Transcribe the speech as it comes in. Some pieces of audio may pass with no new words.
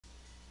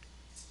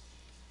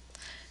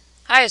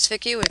Hi, it's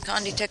Vicky with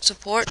Conde Tech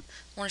Support.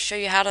 I want to show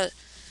you how to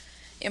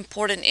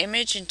import an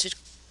image into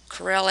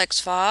Corel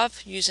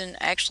X5 using,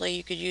 actually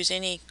you could use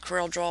any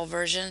CorelDRAW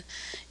version,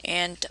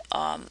 and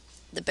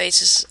the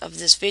basis of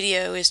this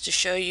video is to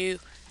show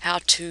you how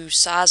to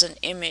size an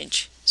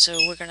image.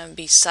 So we're going to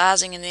be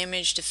sizing an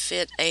image to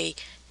fit a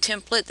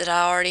template that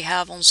I already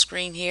have on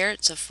screen here.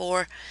 It's a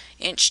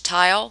 4-inch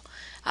tile.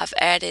 I've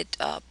added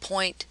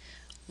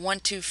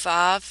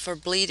 0.125 for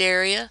bleed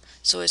area,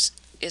 so it's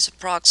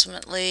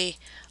approximately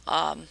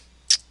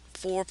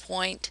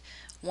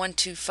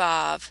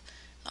 4.125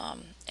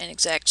 an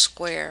exact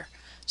square.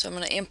 So I'm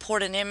going to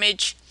import an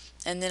image,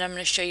 and then I'm going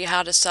to show you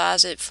how to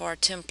size it for a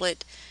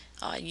template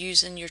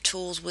using your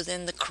tools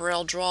within the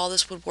CorelDRAW.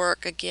 This would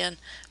work again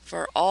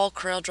for all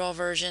CorelDRAW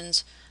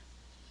versions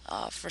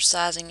for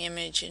sizing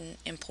image and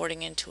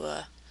importing into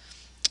a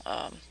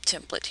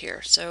template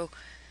here. So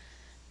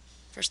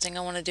first thing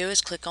I want to do is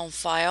click on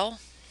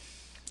File,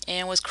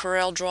 and with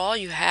CorelDRAW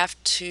you have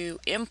to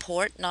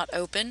import, not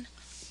open.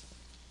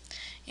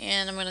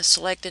 And I'm going to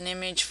select an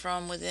image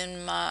from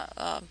within my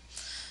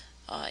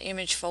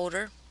image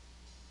folder,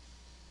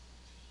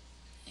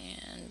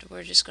 and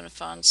we're just going to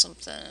find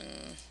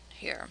something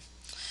here,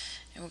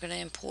 and we're going to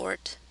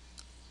import.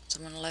 So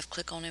I'm going to left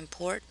click on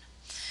import,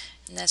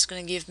 and that's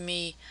going to give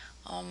me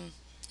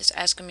it's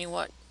asking me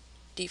what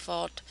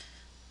default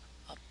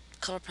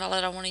color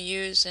palette I want to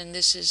use, and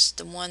this is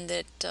the one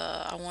that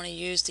I want to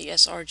use, the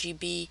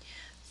sRGB,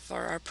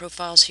 for our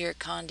profiles here at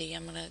Conde.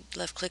 I'm going to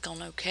left click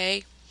on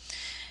OK,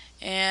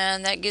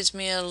 and that gives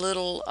me a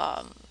little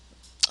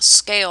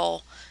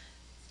scale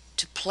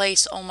to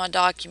place on my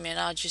document.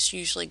 I'll just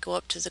usually go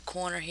up to the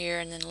corner here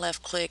and then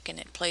left click, and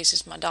it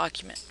places my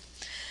document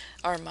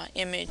or my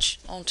image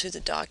onto the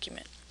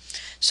document.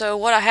 So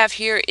what I have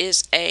here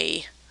is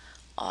a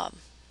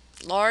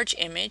large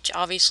image.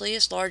 Obviously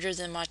it's larger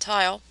than my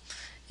tile,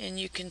 and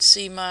you can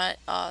see my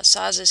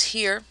sizes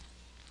here,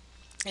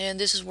 and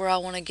this is where I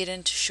want to get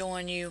into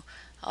showing you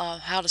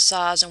how to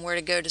size and where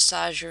to go to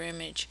size your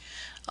image.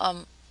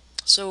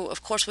 So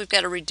of course we've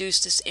got to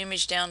reduce this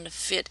image down to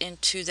fit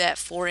into that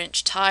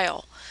 4-inch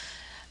tile.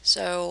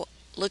 So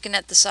looking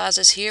at the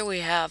sizes here,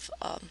 we have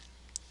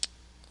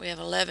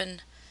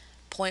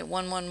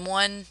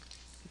 11.111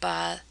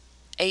 by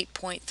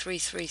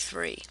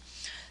 8.333.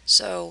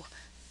 So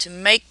to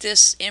make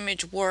this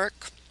image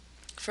work,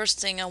 first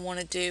thing I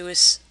want to do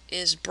is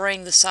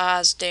bring the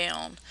size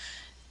down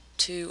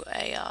to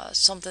a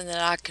something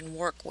that I can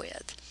work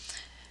with.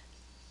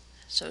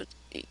 So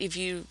if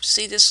you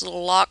see this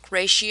little lock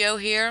ratio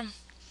here,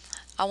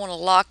 I want to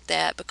lock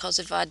that, because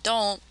if I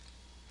don't,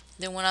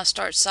 then when I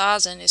start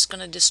sizing, it's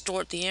going to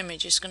distort the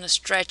image. It's going to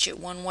stretch it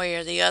one way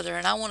or the other,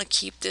 and I want to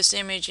keep this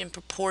image in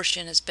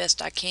proportion as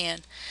best I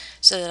can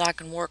so that I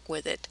can work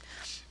with it.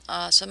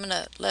 So I'm going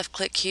to left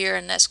click here,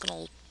 and that's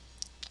going to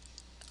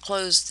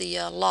close the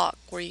lock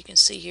where you can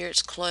see here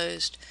it's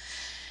closed.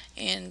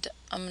 And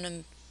I'm going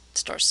to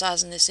start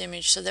sizing this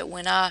image so that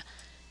when I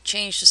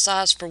change the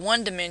size for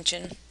one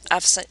dimension,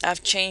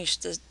 I've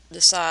changed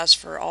the size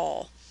for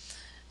all.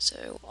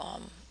 So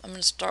I'm going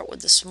to start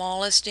with the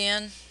smallest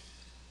end,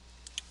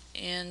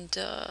 and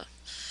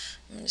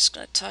I'm just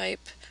going to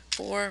type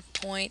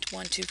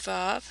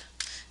 4.125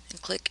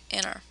 and click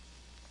enter,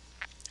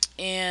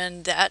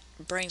 and that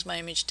brings my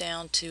image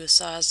down to a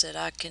size that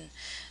I can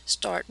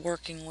start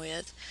working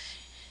with.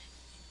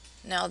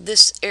 Now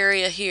this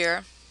area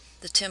here,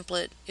 the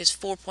template, is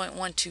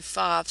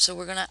 4.125, so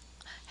we're going to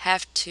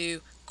have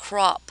to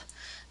crop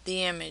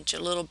the image a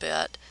little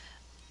bit,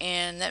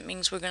 and that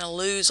means we're going to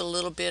lose a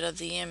little bit of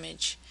the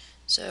image.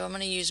 So I'm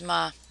going to use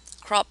my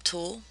crop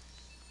tool,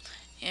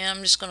 and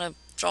I'm just going to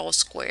draw a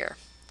square,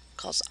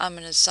 because I'm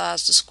going to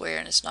size the square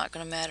and it's not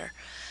going to matter.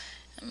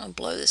 I'm going to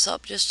blow this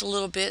up just a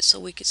little bit so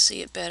we can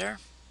see it better.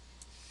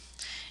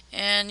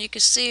 And you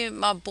can see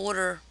my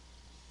border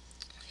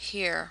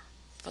here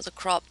for the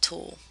crop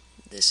tool.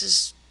 This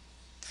is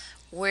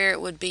where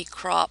it would be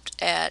cropped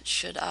at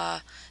should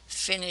I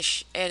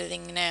finish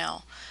editing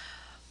now.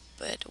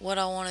 But what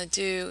I want to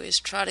do is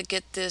try to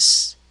get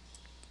this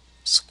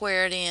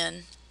squared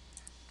in,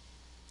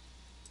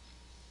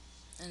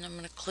 and I'm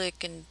going to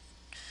click and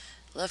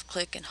left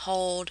click and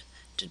hold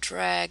to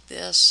drag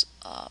this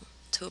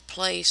to a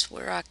place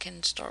where I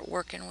can start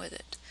working with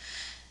it.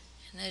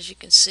 And as you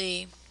can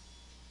see,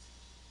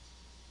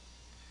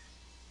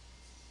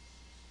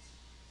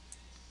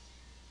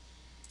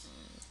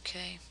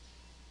 okay,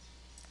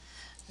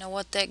 now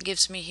what that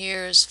gives me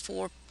here is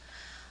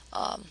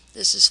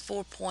this is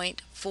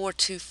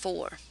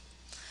 4.424.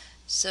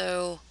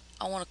 So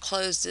I want to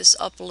close this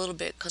up a little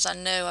bit because I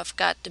know I've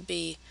got to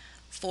be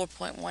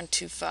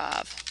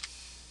 4.125.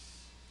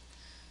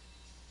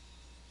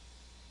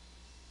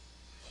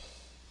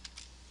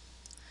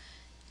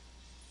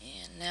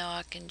 And now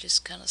I can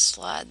just kind of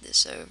slide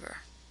this over.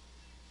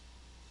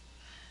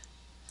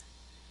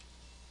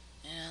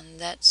 And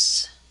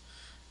that's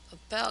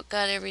about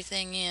got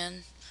everything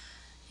in.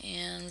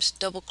 And just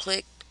double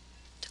click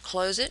to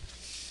close it.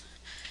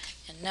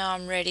 And now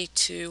I'm ready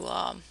to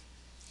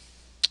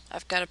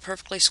I've got a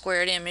perfectly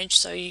squared image.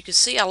 So you can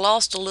see I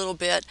lost a little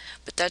bit,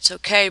 but that's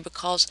okay,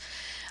 because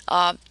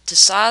to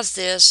size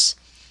this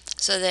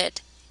so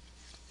that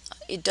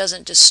it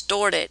doesn't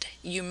distort it,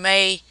 you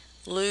may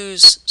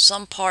lose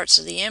some parts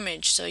of the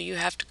image, so you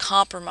have to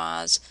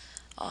compromise.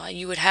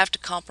 You would have to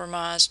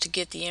compromise to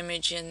get the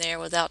image in there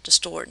without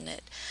distorting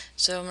it.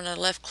 So I'm going to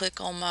left click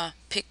on my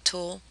pick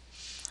tool,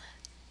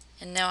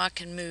 and now I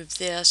can move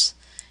this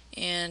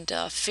and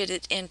fit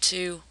it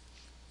into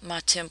my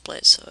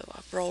template. So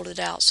I've rolled it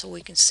out so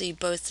we can see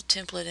both the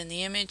template and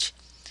the image.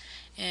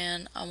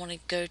 And I want to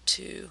go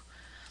to,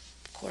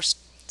 of course,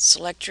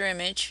 select your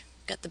image,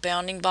 got the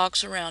bounding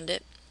box around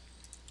it.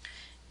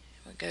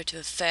 We go to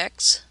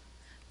Effects,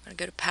 we're going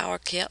to go to Power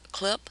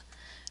Clip,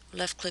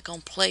 left click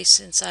on Place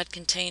Inside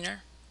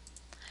Container,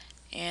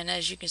 and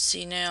as you can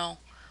see now,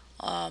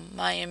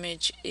 my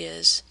image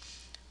is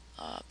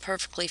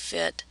perfectly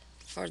fit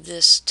for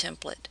this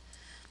template.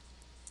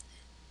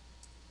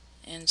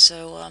 And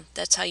so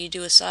that's how you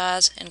do a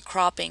size and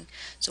cropping.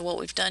 So what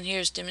we've done here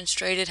is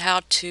demonstrated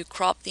how to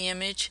crop the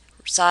image,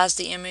 size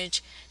the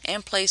image,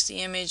 and place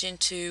the image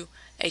into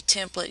a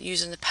template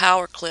using the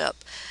power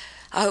clip.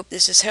 I hope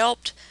this has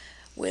helped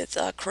with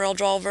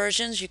CorelDRAW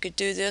versions. You could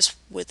do this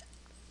with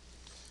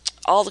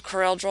all the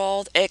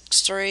CorelDRAW,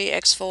 X3,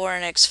 X4,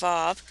 and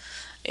X5.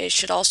 It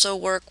should also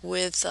work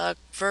with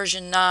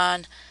version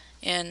 9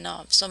 and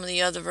some of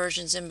the other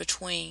versions in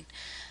between.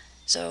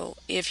 So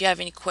if you have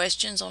any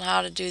questions on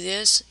how to do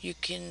this, you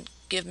can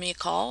give me a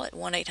call at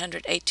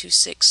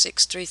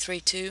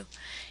 1-800-826-6332.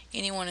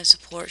 Anyone in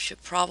support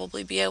should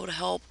probably be able to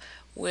help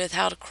with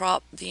how to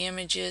crop the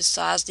images,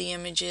 size the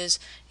images,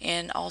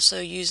 and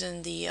also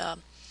using the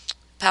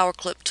power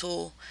clip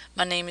tool.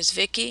 My name is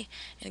Vicky,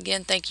 and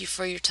again, thank you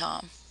for your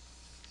time.